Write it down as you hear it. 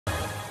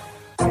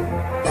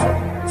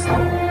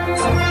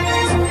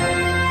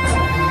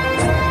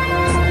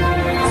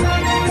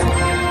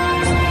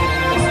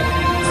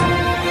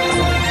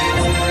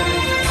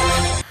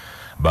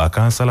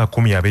Bakansala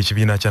 10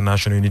 ab'ekibiina kya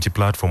National Unity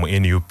Platform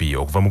NUP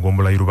okuva mu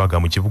ggombolola y'Irubaga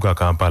mu kibuga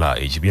Kampala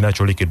ekibiina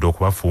kyolekedde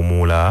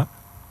okubafuumuula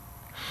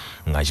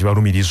nga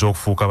kibalumiriza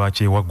okufuuka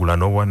bakyewaggula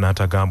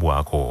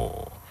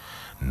n'obwannatagambwako.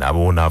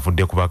 Nabo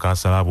naavudde ku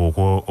bakansala abo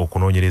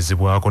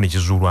okunoonyerezebwako ne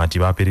kizuulwa nti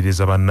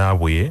baaperereza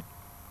bannaabwe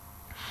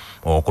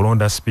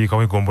okulonda sipiika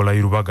w'eggombolola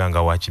y'Irubaga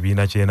nga wa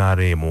kibiina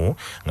ky'NRM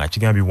nga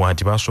kigambibwa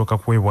nti basooka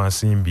kuweebwa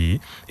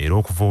nsimbi era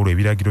okuva olwo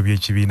ebiragiro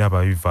by'ekibiina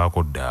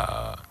babivaako dda.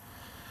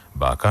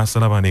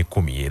 Bakansala bano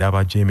 10 era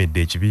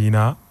bajeemedde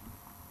ekibiina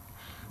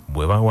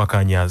bwe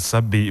bawakanya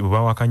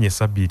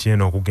essabbiiti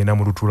eno okugenda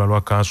mu lutuula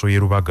lwa kanso y'e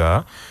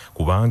Rubaga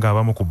kubanga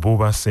abamu ku bo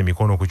basse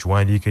emikono ku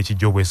kiwandiiko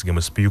ekijja obwesige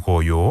mu sipiika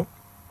oyo.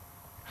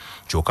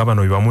 Kyokka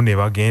bano bamu ne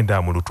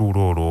bagenda mu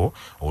lutuulo olwo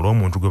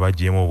olw'omuntu gwe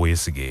baggyeemu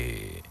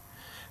obwesige.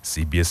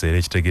 CBS era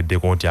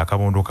ekitegeddeko nti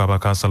akabondo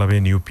k'abakansala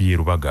b'NUP e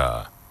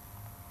Rubaga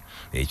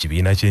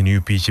ekibiina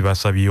ky'NUP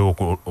kibasabye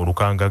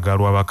olukangaga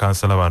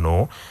lw'abakansala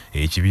bano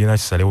ekibiina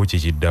kisalewo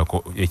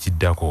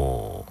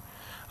ekiddako.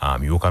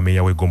 Amyuka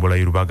meeya w'eggombolola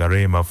y'Irubaga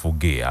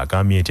Bafudde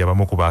agambye nti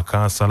abamu ku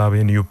bakansala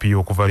b'NUP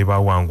okuva lwe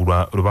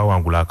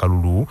bawangula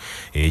akalulu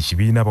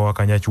ekibiina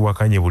bawakanya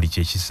kiwakanye buli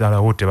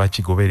kyekisalawo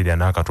tebakigoberera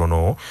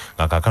n'akatono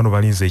nga kaakano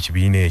balinze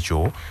ekibiina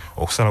ekyo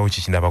okusalawo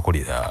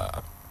kikinabakolera.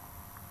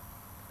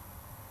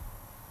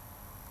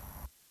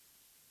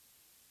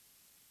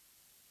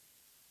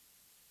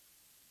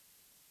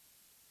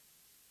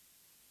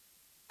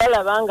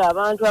 Balabanga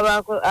abantu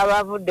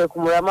abavudde ku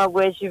mulamwa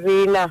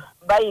gw'ekibiina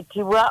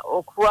bayitibwa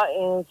okuwa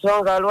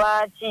ensonga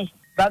lwaki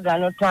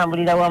bagana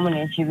otambulira wamu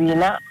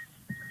n'ekibiina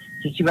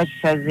kikiba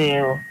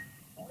kisazeewo.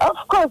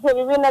 Of course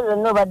ebibiina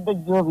byonna obadde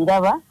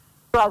gy'obiraba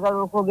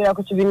twagala okwogera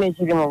ku kibiina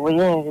ekiri mu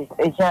buyinzi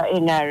ekya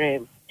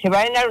NRM.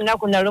 Tebalina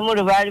lunaku na lumu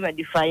lwe baali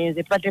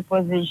badefyinze party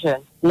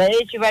position naye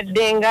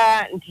ekibadde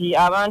nga nti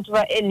abantu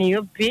ba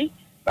NUP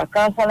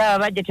bakansala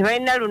abajja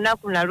tebalina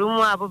lunaku na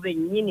lumu abo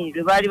bennyini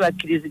lwe baali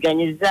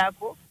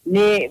bakkiriziganyirizaako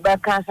ne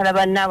bakansala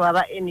bannaabo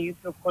aba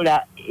NUP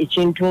okukola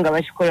ekintu nga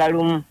bakikola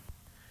lumu.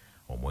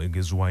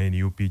 Omwegezi wa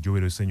NUP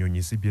Joel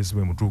Senyonyi CBS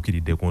bwe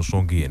mutuukiridde ku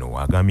nsonga eno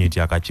agambye nti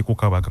akakiiko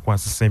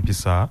kakwasisa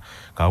empisa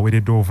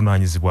kaweereddwa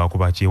obuvunaanyizibwa ku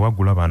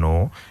bakyewaggula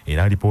bano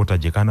era alipoota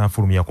gye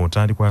kanaafulumya ku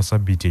ntandikwa ya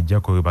sabbiiti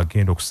ejjako we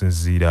bagenda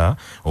okusinziira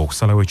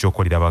okusalawo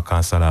ekyokolera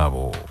bakansala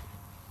abo.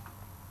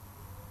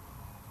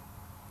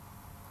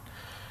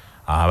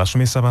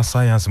 Abasomesa ba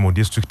science mu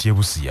district y'e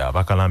Busia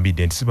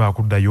bakalambidde nti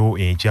sibaakuddayo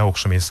enkya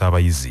okusomesa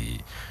abayizi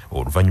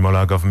oluvannyuma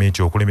lwa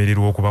gavumenti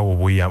okulemererwa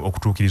okubawa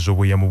okutuukiriza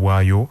obweyamo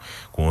bwayo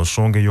ku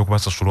nsonga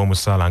ey'okubasasula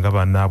omusaala nga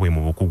bannaabwe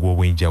mu bukugu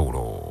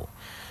obw'enjawulo.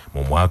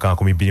 Mu mwaka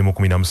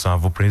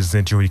 2017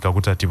 Pulezidenti Yoweri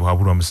Kaguta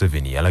Tibuhaburwa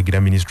Museveni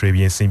yalagira minisitule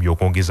y'ebyensimbi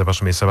okwongeza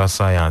abasomesa ba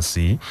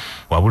science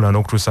wabula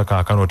n'okutuusa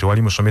kaakano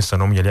tewali musomesa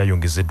n'omu yali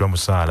ayongezeddwa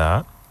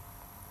musaala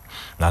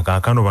nga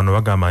kaakano bano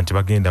bagamba nti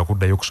bagenda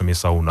kuddayo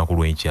okusomesa olunaku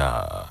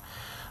lw'enkya.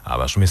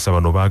 Abasomesa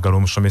bano baagala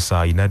omusomesa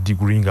alina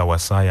diguri nga wa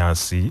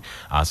science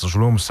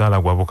asasule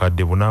omusaala gwa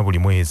bukadde 4 buli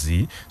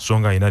mwezi so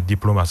nga alina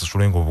diploma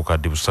asasulenga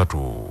obukadde 3.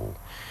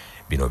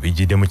 Bino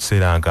bijjidde mu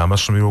kiseera nga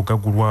amasomero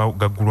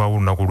gaggulwawo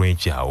olunaku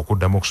lw'enkya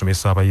okuddamu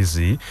okusomesa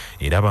abayizi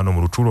era bano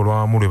mu lutuulo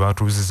lwawamu lwe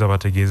baatuuzizza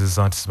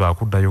bategeezezza nti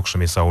sibaakuddayo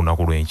okusomesa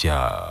olunaku lw'enkya.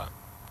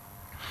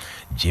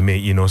 Jime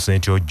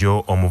Innocent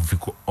Ojo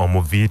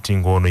omuviti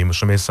ng'ono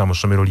y'omusomesa mu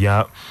ssomero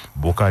lya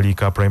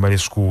Bukalika Primary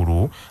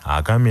School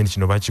agambye nti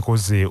kino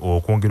bakikoze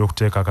okwongera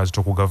okuteeka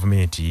akazito ku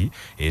gavumenti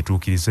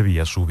etuukirize bye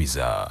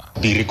yasuubiza.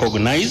 Be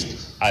recognized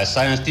as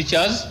science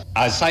teachers,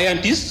 as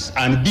scientists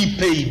and be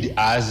paid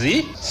as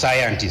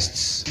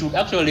scientists. Should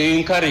actually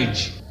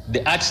encourage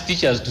the arts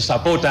teachers to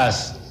support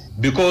us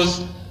because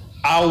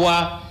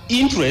our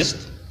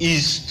interest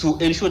is to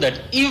ensure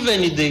that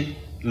even the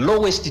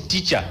lowest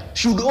teacher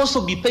should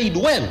also be paid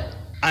well,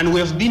 and we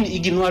have been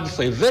ignored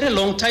for a very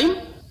long time.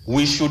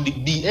 We should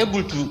be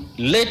able to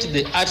let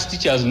the arts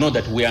teachers know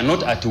that we are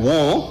not at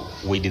war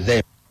with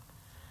them.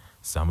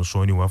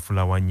 Samusoni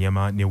Wafula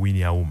Wanyama ne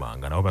Winnie Auma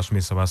nga nabo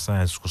basomesa ba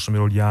science ku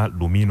ssomero lya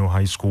Lumino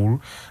High School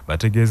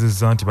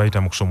bategeezezza nti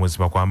bayita mu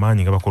kusomozebwa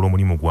kw'amaanyi nga bakola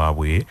omulimu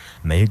gwabwe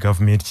naye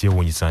gavumenti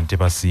kyewuunyisa nti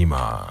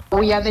tebasiima.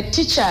 We are the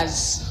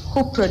teachers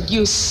who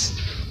produce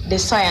the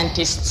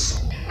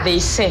scientists, they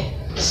say.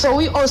 So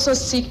we also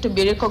seek to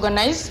be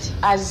recognized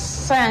as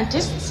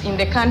scientists in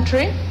the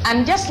country,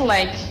 and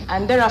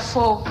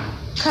therefore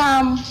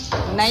come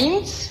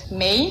 9th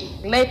May,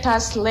 let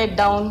us lay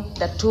down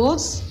the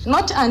tools,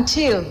 not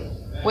until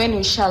when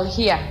we shall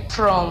hear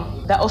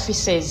from the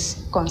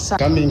offices concerned.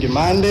 Coming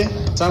Monday,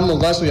 some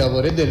of us we have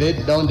already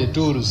laid down the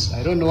tools.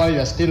 I don't know why you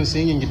are still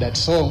singing that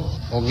song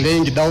of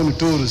laying down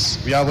tools.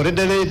 We have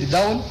already laid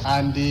down,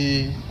 and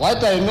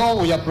what I know,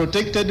 we are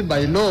protected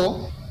by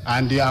law,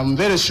 and I'm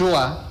very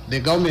sure the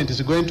government is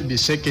going to be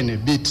shaken a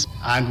bit,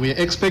 and we're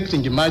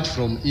expecting much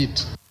from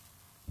it.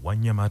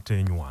 Wanyama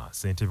Tenywa,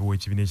 ssentebe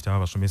w'ekibiina ekitaba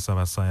abasomesa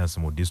ba science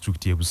mu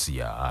district y'e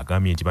Busia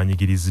agambye nti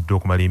banyigiriziddwa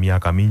okumala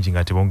emyaka mingi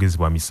nga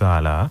tebongezebwa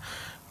misaala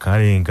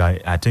kale nga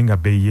ate nga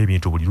bbeeyi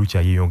y'ebintu buli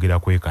lukya yeeyongera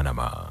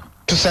kwekanama.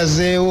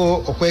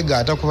 Tusazeewo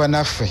okwegaata ku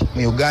bannaffe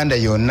mu Uganda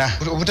yonna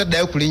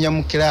obutaddayo kulinnya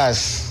mu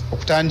kiraasi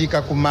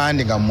okutandika ku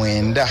Mande nga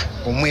 9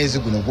 omwezi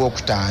guno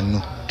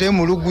gw'okutaano.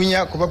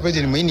 Twemulugunya kuba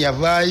President Mwini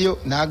yavaayo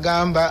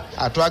n'agamba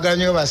atwagala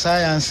nnyo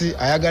basayansi,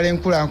 ayagala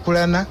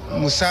enkulaakulana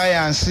mu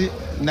sayansi,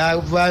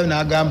 n'avaayo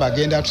n'agamba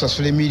agenda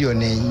atusasula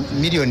miliyoni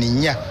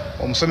 4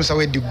 omusomesa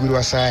w'eddigguli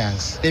wa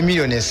sayansi ne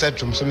miliyoni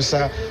 3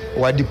 omusomesa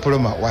wa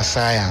diploma wa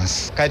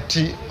sayansi.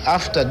 Kati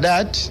after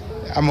that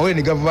amawulire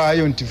ne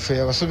gavaayo nti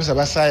ffe abasomesa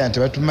ba sayansi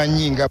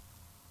batumanyinga.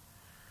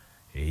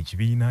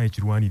 Ekibiina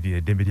ekirwanirira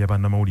eddembe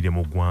ly'abannamawulire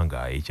mu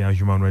ggwanga ekya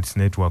Human Rights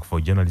Network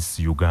for Journalists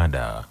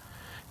Uganda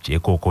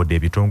kyekookodde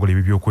ebitongole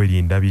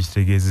by'ebyokwerinda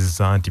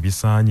bikitegeezezza nti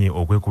bisaanye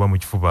okwekuba mu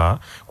kifuba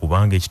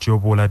kubanga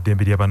ekityoboola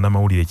ddembe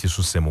ly'abannamawulire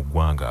kisusse mu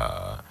ggwanga.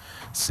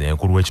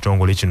 Ssenkulu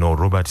w'ekitongole kino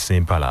Robert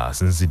Sempala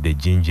asinzidde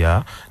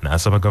ejjinja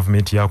n'asaba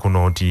gavumenti ya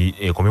kuno nti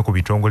ekomye ku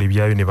bitongole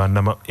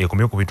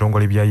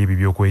byayo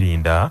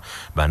ebyokwerinda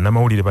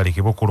bannamawulire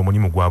balekebwe okukola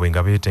omulimu gwabwe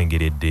nga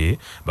beetengeredde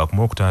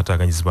bakume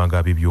okutaataaganyizibwa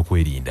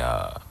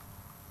ng'ab'ebyokwerinda.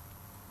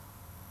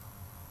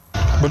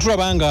 Bwe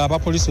tulaba nga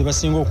abapoliisi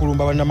basinga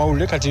okulumba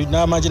bannamawulire kati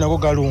n'amagye nago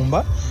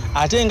galumba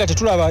ate nga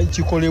tetulaba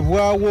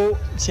kikolebwawo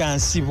kya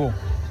nsibo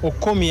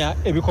okukomya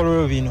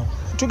ebikolwa bino.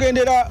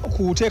 Tugendera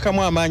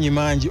kuteekamu amaanyi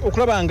mangi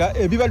okulaba nga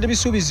ebibadde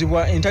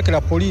bisuubizibwa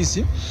entakera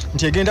poliisi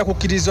nti egenda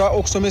kukkiriza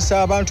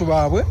okusomesa abantu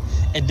baabwe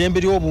eddembe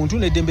ly'obuntu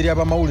n'eddembe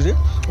ly'abamawulire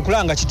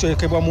okulaba nga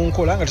kiteekebwa mu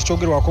nkola nga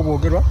tekyogerwako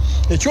bwogerwa.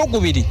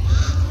 Ekyokubiri,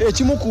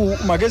 ekimu ku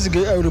magezi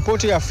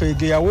ripooti yaffe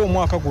ge yawa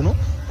omwaka guno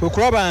kwe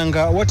kulaba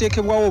nga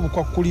wateekebwawo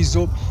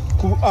obukwakkulizo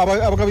ku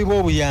abagabi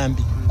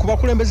b'obuyambi ku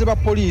bakulembeze ba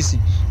poliisi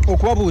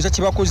okubabuuza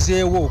kye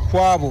bakozeewo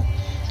kwabo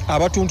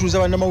abatuntuza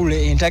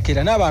bannamawulire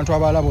entakera n'abantu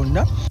abalala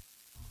bonna.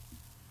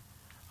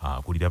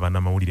 Akulira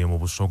bannamawulire mu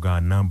Busoga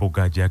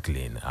Namboga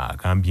Jacqueline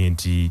agambye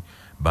nti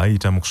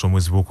bayita mu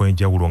kusomozebwa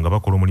okw'enjawulo nga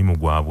bakola omulimu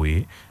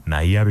gwabwe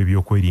naye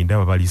ab'ebyokwerinda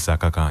babaliisa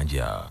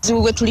akakanja.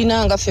 Zibu bwe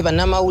tulina nga ffe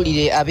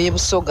bannamawulire ab'e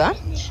Busoga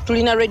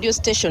tulina radio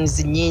stations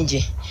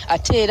nnyingi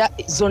ate era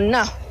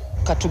zonna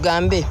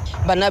katugambe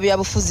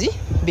bannabyabufuzi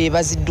be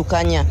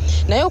baziddukanya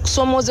naye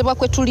okusomoozebwa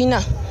kwe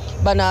tulina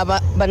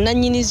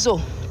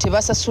bannannyinizo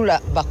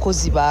tebasasula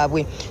bakozi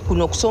baabwe.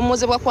 Kuno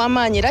okusomoozebwa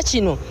kw'amaanyi era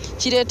kino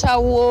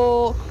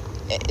kireetawo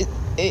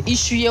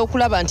issue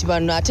y'okulaba nti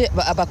bano ate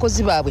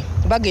abakozi baabwe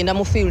bagenda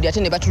mu field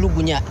ate ne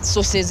batulugunya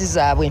sources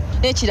zaabwe.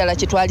 N'ekirala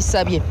kye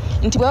twalisabye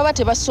nti bwe baba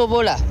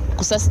tebasobola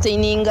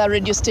kusustaininga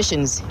radio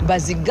stations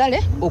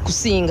baziggale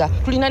okusinga.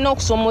 Tulina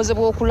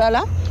n'okusomoozebwa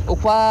okulala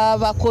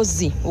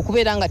okw'abakozi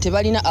okubeera nga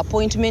tebalina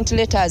appointment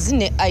letters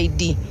ne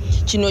ID.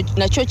 Kino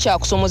nakyo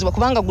kyakusomoozebwa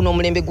kubanga guno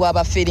omulembe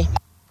gw'abafere.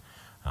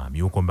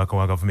 Amyuka omubaka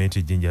wa gavumenti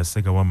ejjinja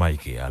Ssegawa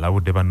Mike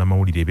alabudde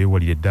bannamawulire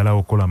beewalire ddala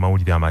okukola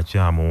amawulire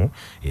amakyamu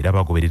era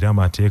bagoberera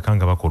amateeka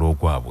nga bakola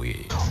ogwabwe.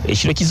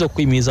 Ekiro kiza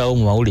okuyimirizaawo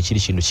mu mawulire kiri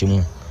kintu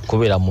kimu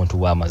kubeera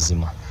muntu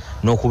w'amazima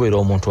n'okubeera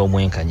omuntu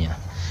omwenkanya.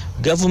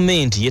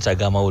 Gavumenti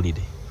yeetaaga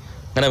amawulire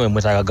nga namwe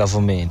mwetaaga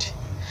gavumenti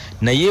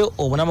naye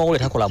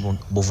omunamawulire takola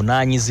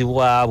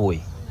buvunaanyizibwa bwe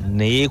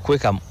ne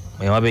yeekweka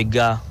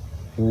emabega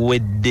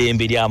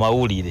w'eddembe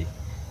ly'amawulire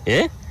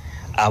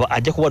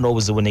ajja kuba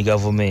n'obuzibu ne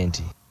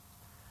gavumenti.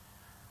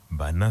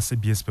 Banna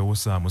CBS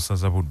Pewosa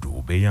Musaza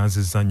Buddu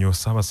beeyanzizza nnyo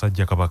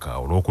Ssaabasajja Kabaka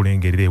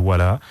olw'okulengerera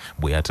ewala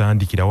bwe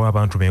yatandikirawo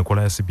abantu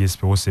b'enkola ya CBS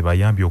Pewosa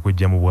bayambye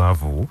okweggya mu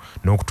bwavu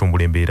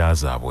n'okutumbula embeera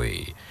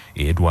zaabwe.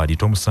 Edward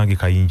Tomusange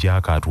Kayinja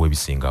akaatuwa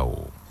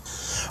ebisingawo.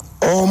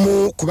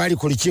 Omu ku bali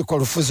ku lukiiko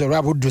olufuzi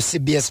olwa Buddu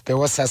CBS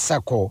Pewosa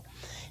Sako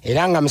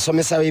era nga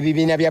musomesa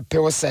w'ebibiina bya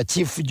Pewosa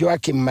Chief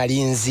Joakim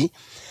Malinzi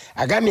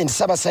agambye nti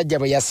Ssaabasajja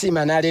bwe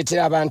yasiima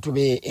n'aleetera abantu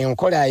be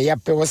enkola eya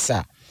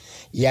Pewosa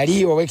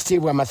yali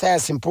owekitiibwa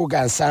Mathias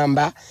Mpuuga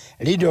Nsamba,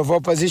 Leader of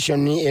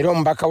Opposition era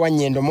omubaka wa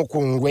Nnyendo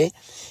Mukungwe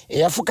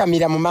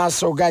eyafukamira mu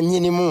maaso ga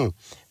nnyinimu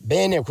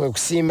Bene kwe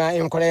kusiima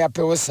enkola ya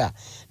Pewosa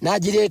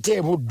n'agireeta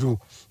e Buddu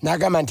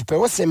n'agamba nti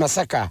Pewosa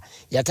Masaka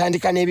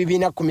yatandika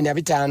n'ebibiina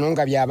 15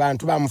 nga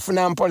by'abantu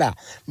bamufuna mpola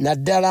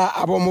naddala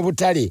ab'omu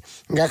butale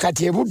nga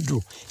kati e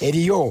Buddu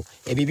eriyo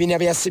ebibiina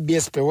bya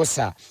CBS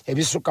Pewosa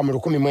ebisukka mu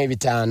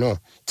 1500.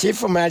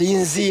 Chief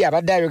Malinzi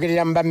abadde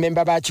ayogerera mu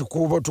bammemba ba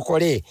kikuubo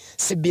tukole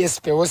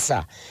CBS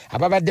Pewosa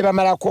ababadde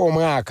bamalako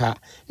omwaka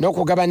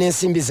n'okugaba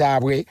n'ensimbi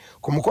zaabwe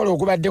ku mukolo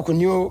ogubadde ku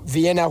New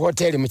Vienna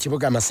Hotel mu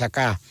kibuga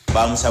Masaka.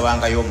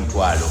 Bamusabangayo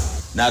omutwalo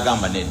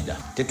n'agamba nedda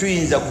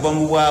tetuyinza kuva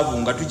mu bwavu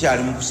nga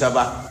tukyali mu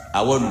kusaba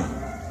awono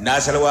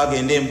n'asalawo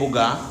agenda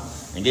embuga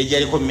engeri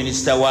gyaliko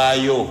minisita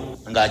waayo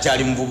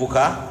ng'akyali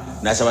muvubuka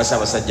n'asaba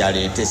Ssaabasajja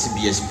aleete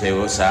CBS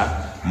Pewosa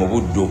mu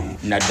Buddu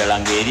naddala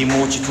ng'eri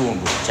mu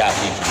kitundu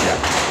kyafiikirira.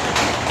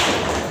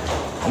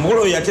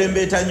 Omukulu oyo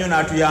yatembeeta nnyo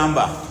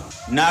n'atuyamba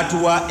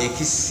n'atuwa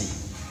ekisi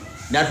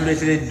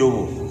n'atuleetera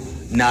eddobo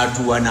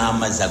n'atuwa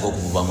n'amazzi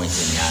ag'okuvubamu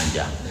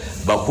ekyennyanja.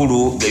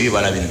 Bakulu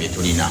b'ebibala bino bye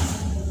tulina.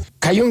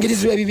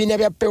 Kayungirizi w'ebibiina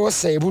bya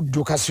PEWOSA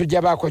Buddu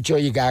Kasujja Baako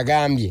Kyoyiga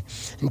agambye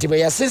nti bwe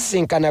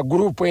yasisinkana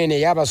gurupu eno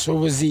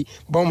ey'abasuubuzi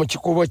b'omu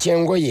kikubo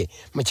ky'engoye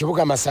mu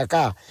kibuga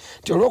Masaka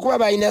nti olw'okuba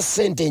balina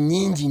ssente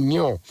nnyingi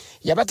nnyo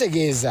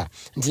yabategeeza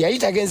nti yali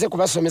tagenze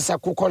kubasomesa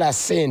kukola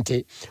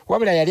ssente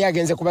wabula yali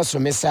agenze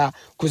kubasomesa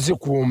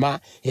kuzikuuma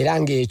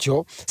era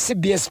ng'ekyo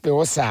CBS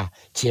PEWOSA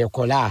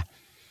kyekola.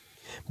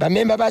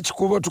 Bamemba ba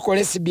kikubo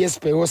tukole CBS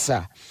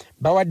PEWOSA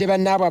bawadde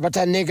bannaabwe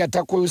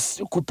abataneegatta ku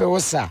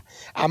PEWOSA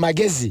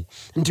amagezi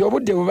nti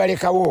obudde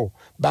bubalekawo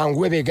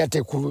banguwe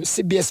beegatte ku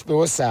CBS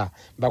PEWOSA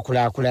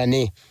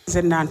bakulaakulane.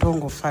 Nze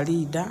Nantongo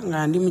Farida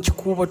nga ndi mu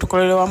kikubo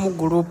tukolere wamu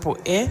gurupu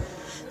E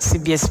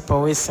CBS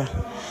PEWOSA.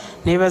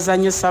 Neebaza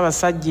nnyo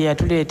Ssaabasajja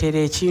yatuleetera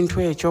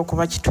ekintu ekyo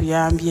kuba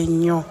kituyambye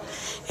nnyo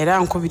era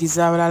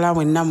nkubiriza abalala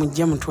mwenna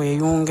mujje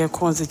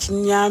mutweyungeko nze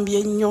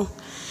kinnyambye nnyo.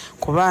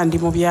 Kuba ndi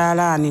mu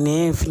byalaani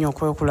naye nfunye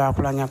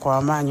okwekulaakulanya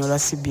kw'amaanyi olwa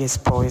CBS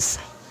PEWOSA.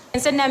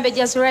 Nze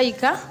Nambeja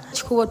Zuraika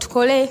kikubo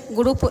tukole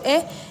gurupu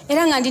E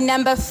era nga ndi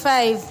namba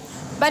 5.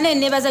 Bane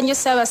neebaza nnyo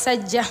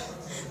Ssaabasajja.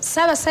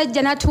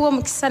 Ssaabasajja n'atuwa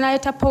omukisa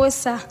n'aleeta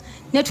PEWOSA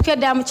ne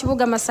tukedda mu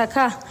kibuga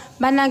Masaka.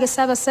 Bannange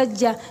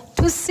Ssaabasajja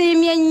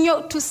tusiimye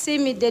nnyo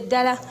tusiimidde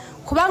ddala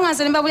kubanga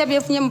nze ne mbabulya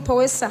byefunye mu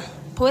PEWOSA.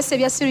 PEWOSA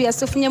ebya serious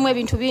tufunyemu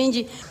ebintu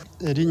bingi.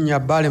 Erinnya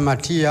Bale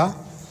Matia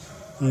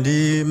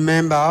ndi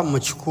memba mu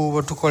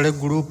kikubo tukole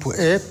gurupu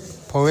E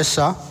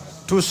PEWOSA.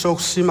 Tuusa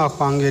okusiima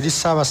kwange eri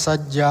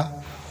Ssaabasajja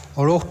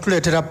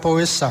olw'okutuleetera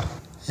PEWOSA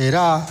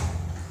era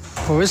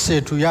PEWOSA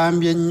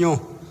etuyambye nnyo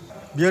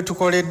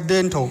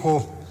byetukoledde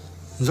ntoko.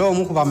 Nze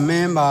omu ku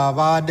bammemba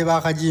abadde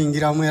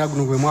bakagiyingiramu era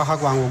guno gwe mwaka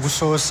gwange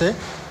ogusoose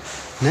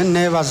ne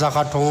neebaza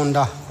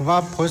Katonda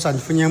kuba PEWOSA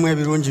ngifunyemu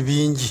ebirungi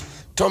bingi.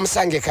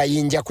 Tomusange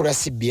Kayinja ku lwa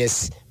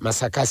CBS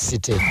Masaka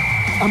City.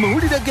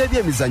 Amawulire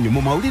g'ebyemizannyo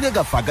mu mawulire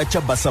gaffe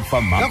agakya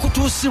Basafama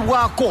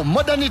gakutuusibwako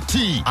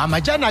Modernity,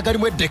 amajani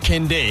agalimu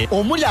eddekende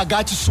omuli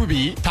aga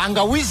kisubi,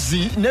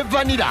 tangawizi ne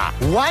vanira.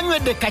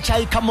 Wanywedde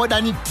kacayi ka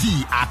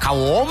Modernity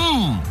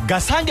akawoomu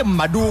gasange mu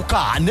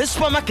maduuka ne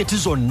supermarket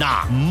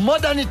zonna.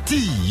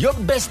 Modernity, your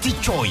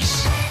best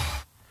choice.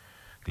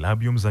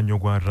 Klabu y'omuzannyo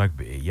gwa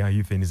rugby ya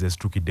Athens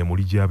esitukidde mu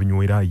ligi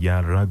y'abinywera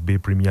ya Rugby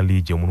Premier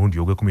League omulundi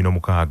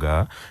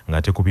ogw'e16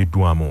 nga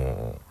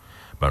tekubiddwamu.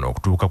 Bano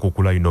okutuuka ku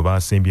kula ino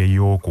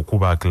basembyeyo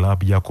kukuba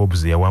klabu ya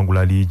Cobs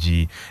yawangula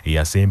ligi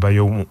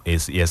yasembayo mu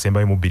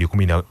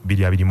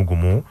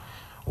 2021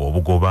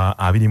 obugoba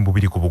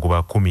 22 ku bugoba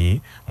 10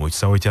 mu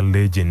kisawe kya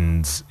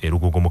Legends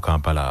erugogo mu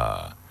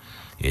Kampala.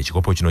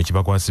 Ekikopo kino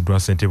kibakwasiddwa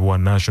ssentebe wa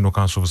National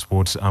Council of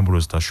Sports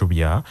Ambrose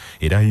Tashubya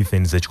era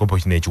Athens ekikopo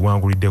kino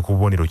ekiwangulidde ku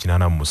bubonero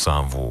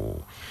 87.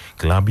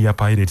 Klabu ya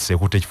Pirates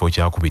ekutte ekifo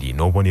kyakubiri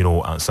n'obubonero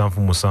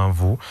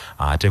 77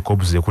 ate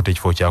Cobs ekutte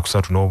ekifo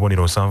kyakusatu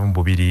n'obubonero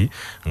 72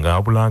 nga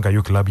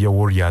wabulangayo klabu ya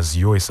Warriors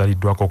yo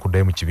esaliddwako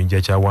okuddayo mu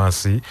kibinja kya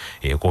wansi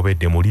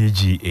ekobedde mu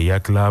liigi eya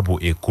klabu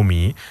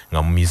 10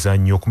 nga mu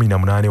mizannyo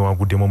 18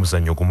 waguddemu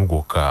omuzannyo gumu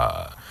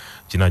gwokka.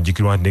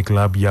 Kinajjukirwa nti ne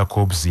klabu ya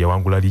Cobs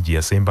yawangula liigi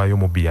yasembayo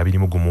mu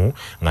 2021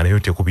 nga nayo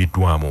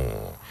tekubiddwamu.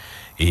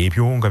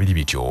 Ebyo nga biri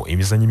bityo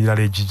emizannyo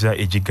emirala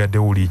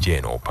egigaddewo liigi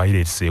eno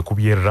Pirates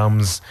ekubye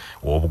Rams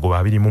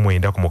obugoba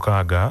 29 ku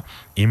 6,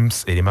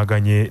 Imps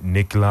eremaganye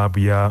ne klabu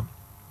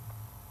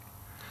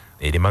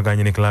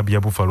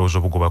ya Buffaloes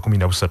obugoba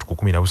 13 ku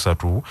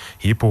 13,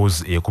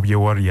 Hippos ekubye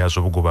Warriors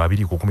obugoba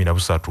 20 ku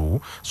 13,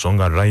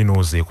 songa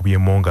Rhinos ekubye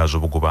Mongas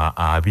obugoba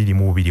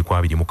 22 ku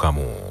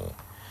 21.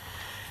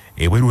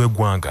 Ebweru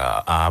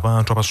w'eggwanga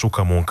abantu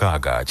abasukka mu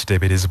 6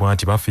 kiteeberezebwa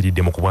nti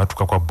bafiiridde mu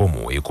kubwatuka kwa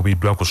Bomu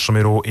ekubiddwa ku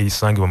ssomero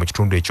erisangibwa mu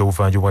kitundu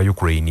ekyobuvanjuba bwa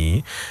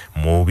Ukrain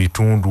mu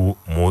bitundu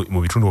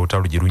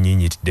obutalu gye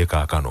lunyinyitidde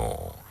kaakano.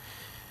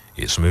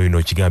 Essomero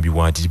lino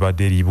kigambibwa nti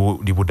libadde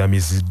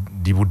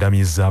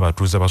libudamizza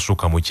abatuuze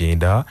abasukka mu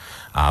 9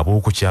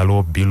 ab'oku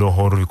kyalo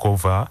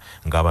Bilohorikova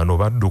nga bano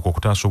badduka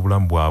okutaasa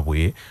obulamu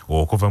bwabwe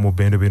okuva mu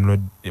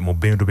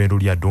bbendobendo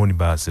lya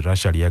Donbass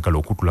Russia lyagala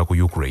okuttula ku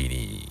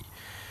Ukrain.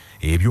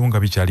 Ebyo nga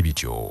bikyali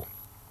bityo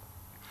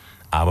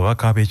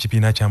ababaka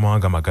b'ekibiina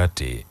ky'amawanga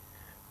magatte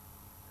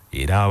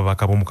era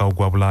ababaka b'omukago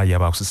gwa Bulaaya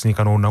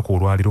bakusisinkana olunaku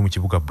olwaliro mu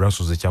kibuga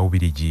Brussels ekya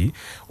Ubirigi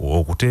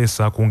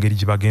okuteesa ku ngeri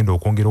gye bagenda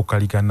okwongera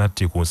okukalika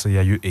natti ku nsi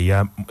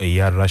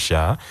eya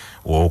Russia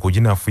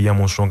okuginafuya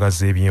mu nsonga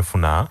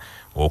z'ebyenfuna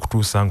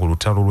okutuusa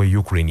ng'olutalo lw'e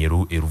Ukraine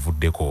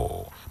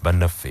eruvuddeko.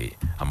 Bannaffe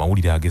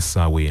amawulire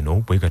ag'essaawa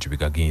eno bwe gatyo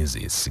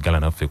bigagenze. Sigala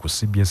naffe ku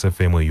CBS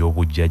FM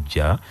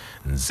ey'obujjajja.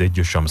 Nze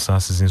Joshua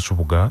Musaasizi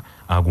Nsubuga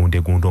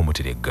agundegunda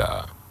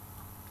omuteregga.